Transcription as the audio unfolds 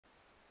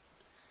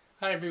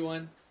Hi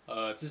everyone,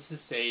 this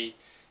is a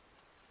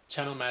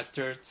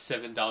ChannelMaster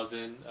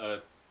 7000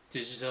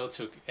 digital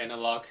to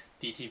analog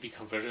DTV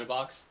converter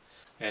box,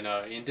 and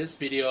in this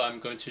video I'm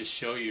going to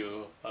show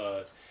you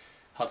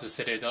how to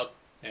set it up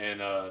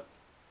and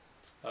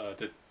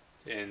the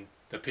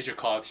picture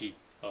quality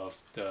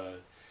of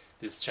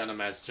this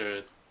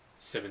ChannelMaster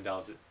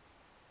 7000.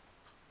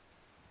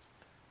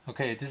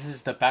 Okay, this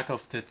is the back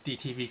of the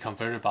DTV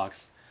converter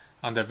box.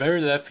 On the very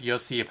left, you'll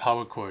see a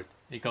power cord.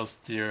 It goes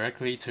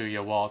directly to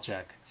your wall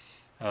jack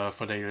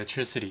for the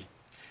electricity.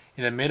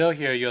 In the middle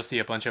here, you'll see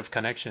a bunch of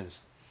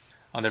connections.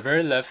 On the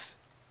very left,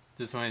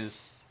 this one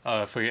is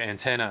for your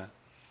antenna.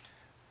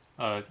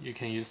 You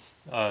can use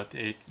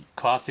a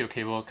coaxial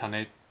cable,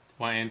 connect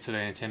one end to the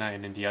antenna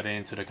and then the other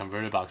end to the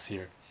converter box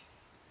here.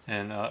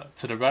 And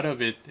to the right of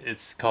it,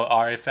 it's called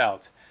RF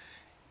out.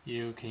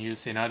 You can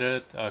use another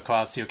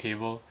coaxial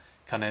cable,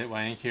 connect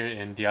one end here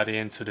and the other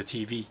end to the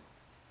TV.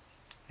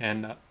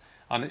 And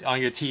on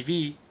your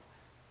TV,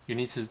 you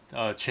need to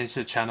change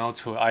the channel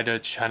to either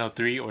channel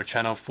 3 or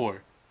channel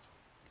 4.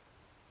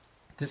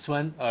 This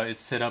one is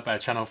set up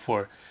at channel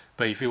 4,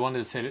 but if you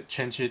want to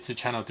change it to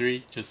channel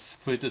 3, just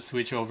flip the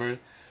switch over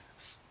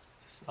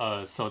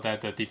so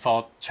that the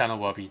default channel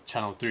will be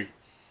channel 3.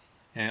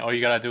 And all you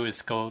gotta do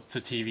is go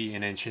to TV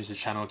and then change the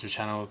channel to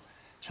channel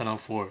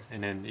 4,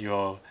 and then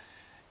you'll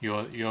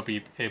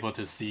be able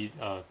to see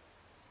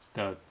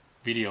the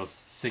video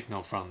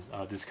signal from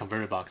this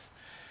converter box.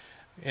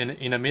 And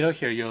in the middle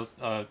here, you'll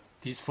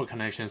these 4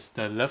 connections.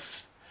 The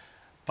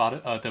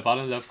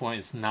bottom left one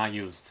is not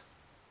used.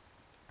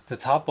 The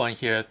top one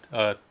here,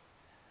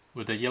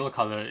 with the yellow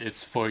color,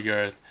 it's for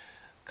your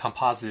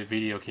composite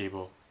video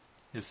cable.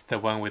 It's the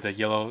one with the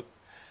yellow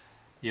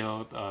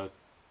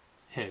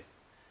head.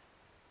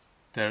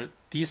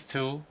 These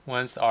 2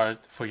 ones are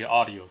for your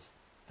audios,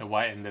 the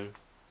white and the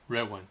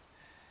red one.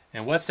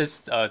 And what sets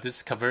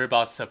this converter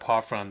box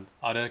apart from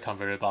other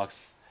converter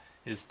box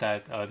is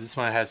that this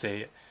one has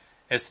a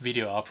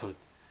S-video output,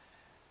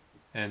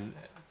 and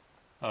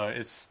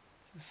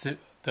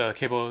the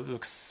cable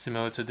looks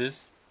similar to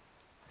this,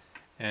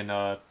 and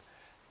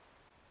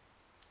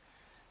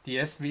the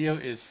S-video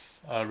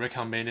is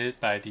recommended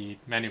by the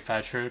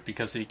manufacturer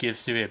because it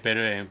gives you a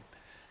better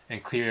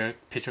and clearer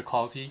picture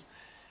quality.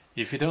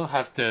 If you don't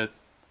have the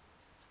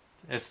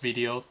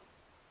S-video,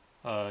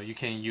 you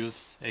can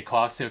use a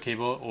coaxial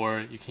cable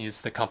or you can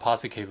use the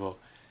composite cable.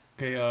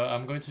 Okay,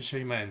 I'm going to show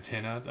you my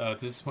antenna.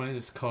 This one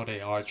is called a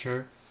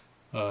Archer.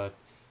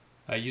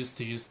 I used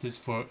to use this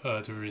for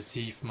to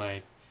receive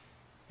my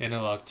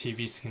analog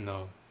TV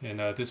signal, and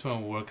this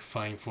one will work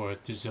fine for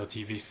digital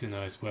TV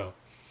signal as well,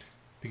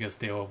 because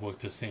they all work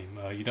the same.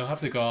 You don't have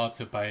to go out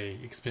to buy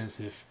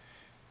expensive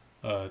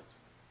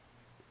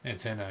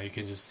antenna. You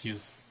can just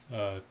use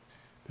the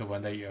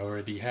one that you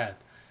already had.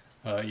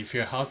 If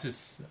your house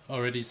is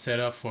already set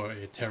up for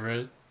a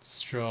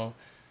terrestrial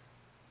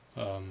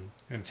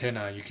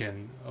antenna, you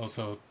can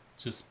also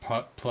just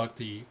plug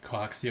the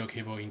coaxial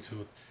cable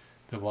into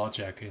the wall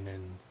jack, and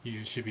then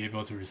you should be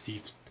able to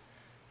receive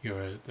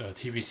your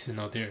TV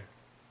signal there.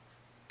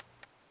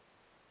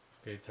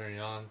 Okay, turn it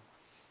on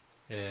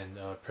and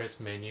press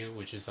menu,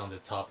 which is on the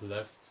top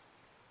left,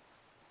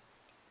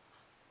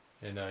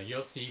 and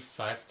you'll see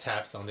 5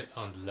 tabs on the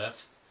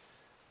left.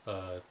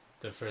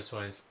 The first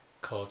one is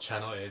called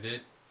channel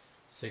edit,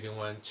 second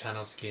one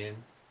channel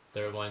scan,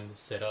 third one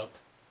setup,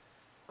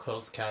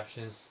 closed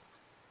captions,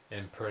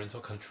 and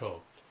parental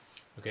control.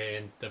 Okay,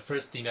 and the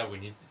first thing that we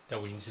need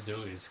to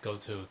do is go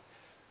to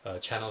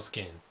channel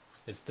scan.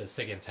 It's the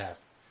second tab,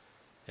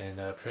 and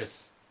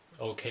press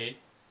OK,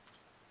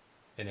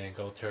 and then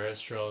go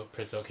terrestrial.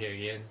 Press OK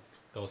again.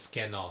 Go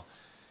scan all,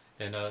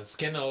 and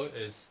scan all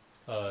is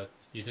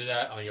you do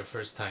that on your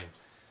first time.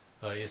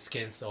 It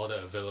scans all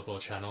the available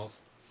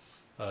channels.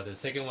 The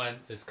second one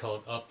is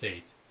called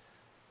update.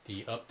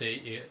 The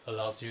update, it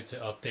allows you to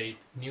update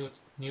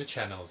new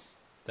channels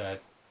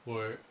that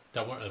weren't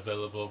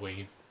available when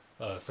you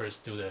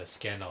first do the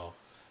scan all.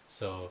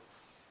 So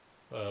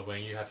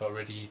when you have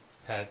already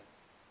had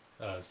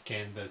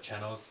scanned the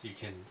channels, you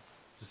can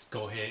just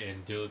go ahead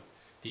and do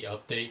the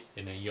update,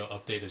 and then you'll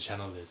update the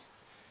channel list.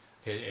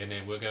 Okay, and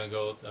then we're gonna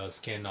go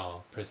scan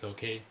all. Press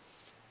OK,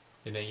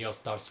 and then you'll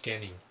start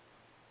scanning.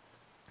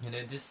 And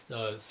then this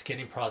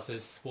scanning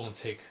process won't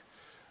take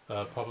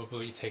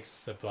probably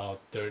takes about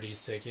 30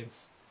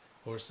 seconds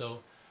or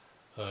so.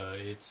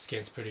 It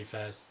scans pretty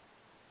fast.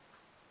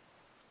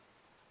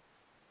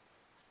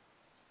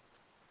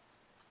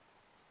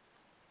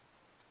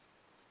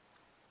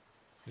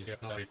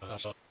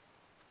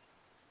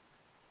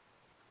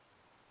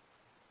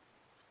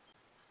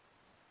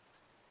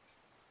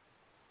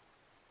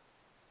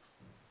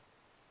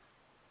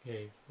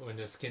 Okay, when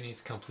the scanning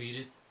is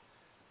completed,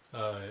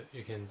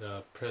 you can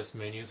press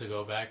menu to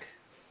go back.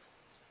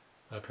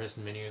 Press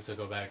menu to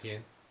go back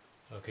in.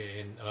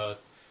 Okay, and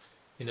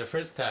in the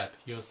first tab,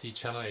 you'll see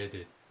channel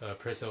edit.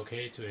 Press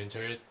OK to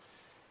enter it.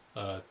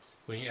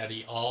 When you're at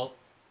the All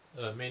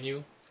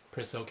menu,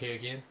 press OK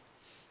again.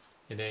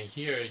 And then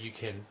here you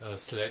can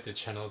select the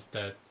channels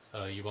that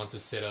you want to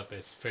set up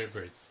as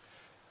favorites.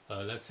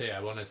 let's say I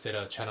want to set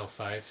a channel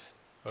 5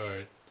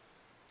 or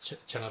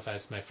channel 5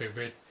 is my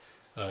favorite.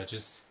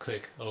 Just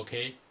click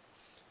OK.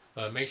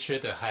 Make sure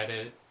the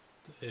highlight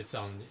is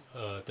on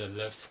the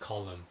left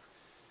column,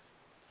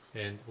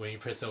 and when you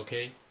press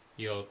OK,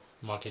 you'll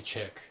mark a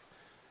check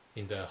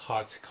in the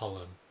heart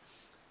column.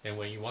 And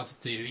when you want to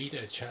delete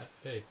a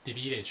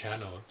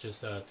channel,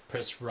 just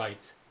press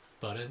right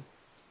button.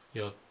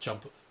 You'll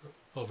jump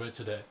over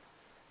to the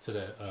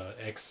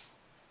X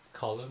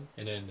column,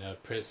 and then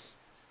press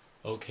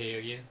OK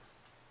again.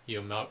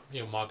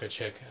 You'll mark a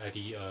check at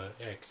the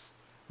X,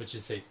 which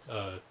is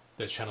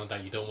the channel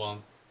that you don't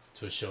want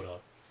to show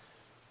up.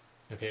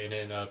 Okay, and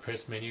then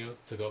press menu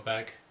to go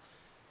back,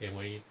 and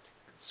when you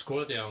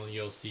scroll down,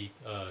 you'll see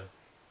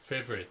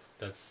favorite.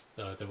 That's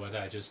the one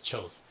that I just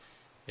chose.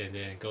 And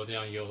then go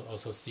down, you'll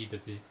also see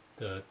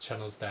the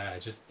channels that I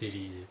just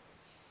deleted.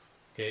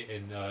 Okay,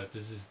 and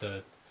this is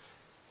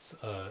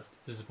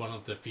one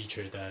of the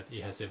features that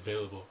it has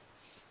available.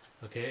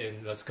 Okay,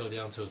 and let's go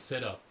down to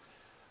setup.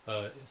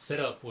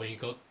 Setup, when you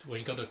go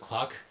to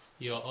clock,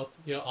 you'll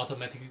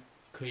automatically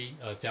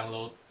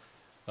download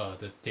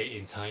the date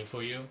and time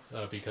for you,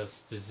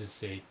 because this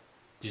is a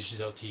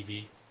digital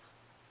TV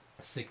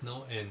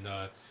signal, and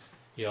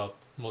you'll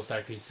most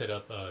likely set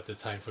up the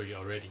time for you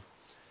already.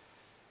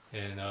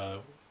 And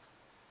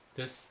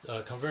this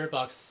converter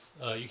box,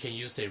 you can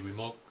use a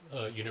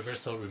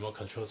universal remote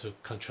control to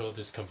control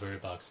this converter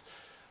box.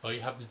 All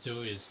you have to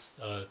do is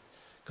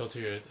go to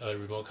your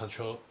remote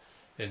control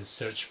and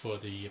search for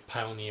the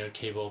Pioneer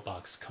cable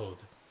box code,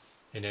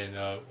 and then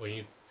when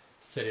you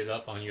set it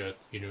up on your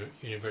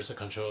universal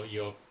control,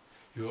 you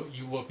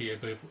will be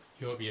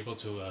able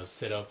to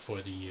set up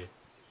for the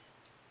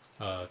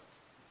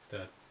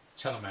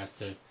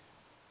ChannelMaster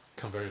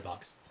converter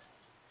box.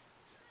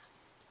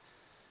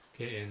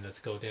 Okay, and let's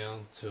go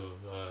down to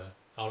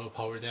auto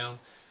power down.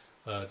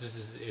 This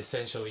is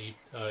essentially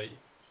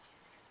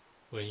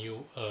when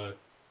you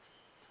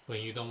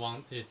don't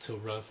want it to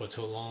run for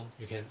too long,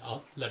 you can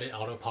let it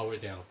auto power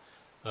down.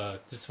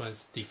 This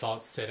one's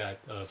default set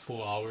at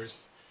 4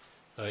 hours.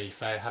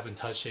 If I haven't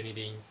touched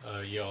anything,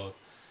 you'll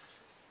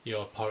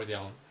power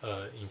down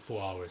in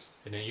 4 hours,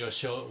 and then you'll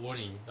show a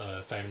warning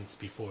 5 minutes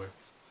before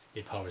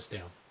it powers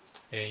down.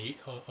 And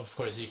of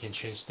course, you can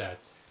change that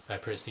by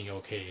pressing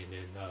OK,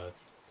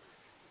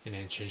 and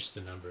then change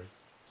the number.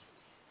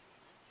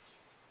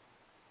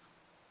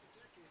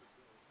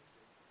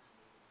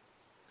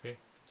 Okay.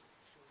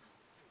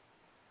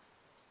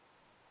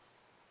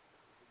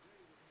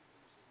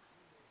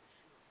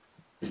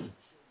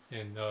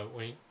 And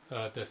when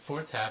the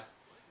fourth tab,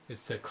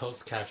 it's the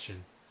closed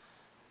caption.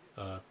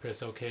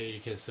 Press OK. You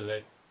can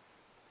select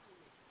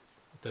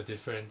the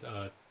different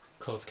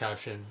closed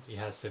caption it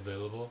has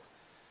available.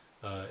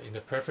 In the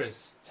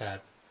preference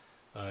tab,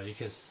 you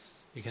can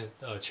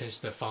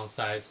change the font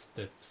size,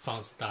 the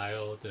font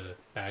style, the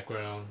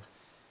background,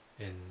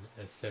 and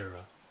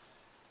etc.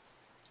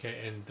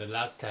 Okay, and the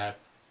last tab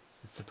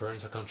is the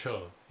parental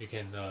control. You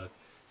can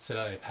set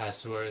up a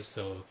password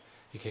so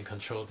you can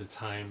control the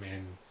time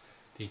and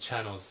the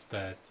channels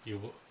that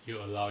you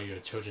allow your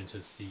children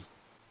to see.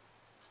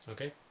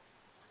 Okay,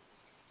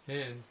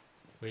 and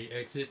when you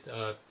exit,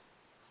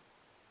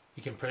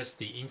 you can press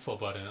the info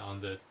button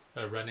on the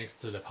right next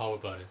to the power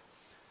button.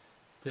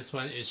 This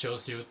one, it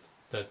shows you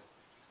the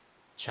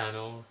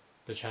channel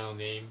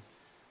name,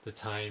 the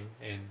time,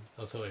 and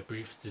also a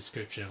brief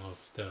description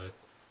of the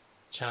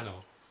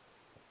channel.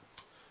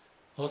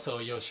 Also,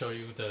 it'll show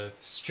you the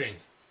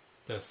strength,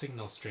 the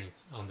signal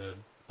strength on the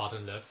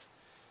bottom left,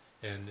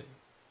 and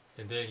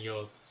then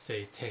you'll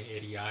say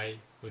 1080i,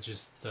 which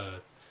is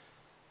the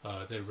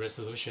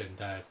resolution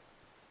that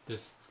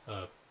this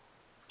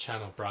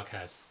channel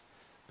broadcasts.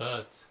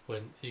 But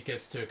when it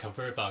gets to a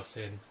converter box,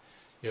 and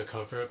your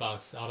converter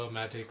box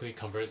automatically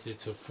converts it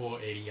to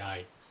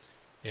 480i,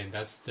 and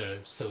that's the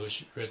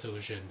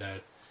resolution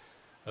that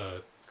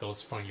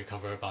goes from your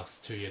converter box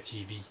to your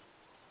TV.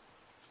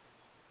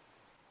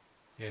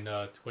 And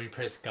when you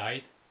press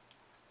guide,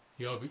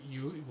 you'll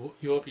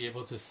be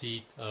able to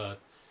see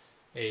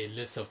a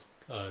list of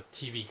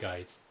TV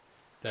guides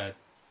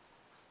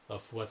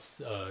of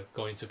what's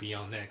going to be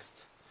on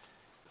next.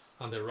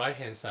 On the right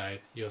hand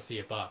side, you'll see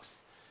a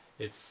box.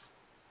 It's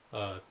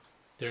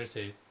there's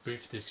a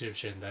brief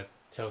description that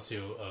tells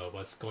you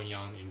what's going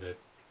on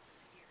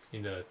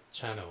in the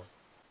channel.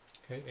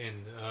 Okay,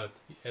 and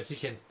as you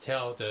can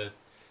tell, the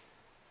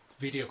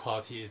video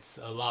quality is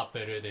a lot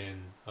better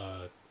than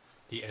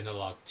the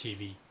analog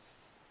TV,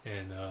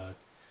 and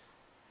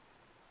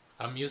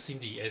I'm using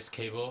the S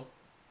cable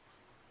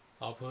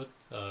output,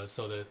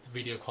 so the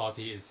video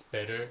quality is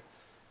better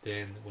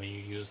than when you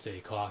use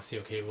a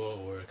coaxial cable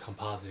or a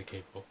composite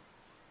cable.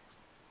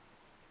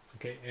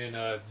 Okay, and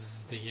this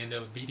is the end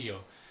of the video.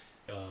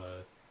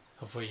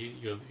 Hopefully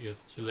you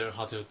learn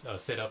how to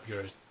set up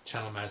your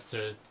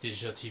ChannelMaster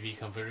digital TV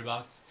converter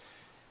box,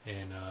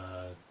 and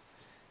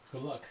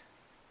good luck.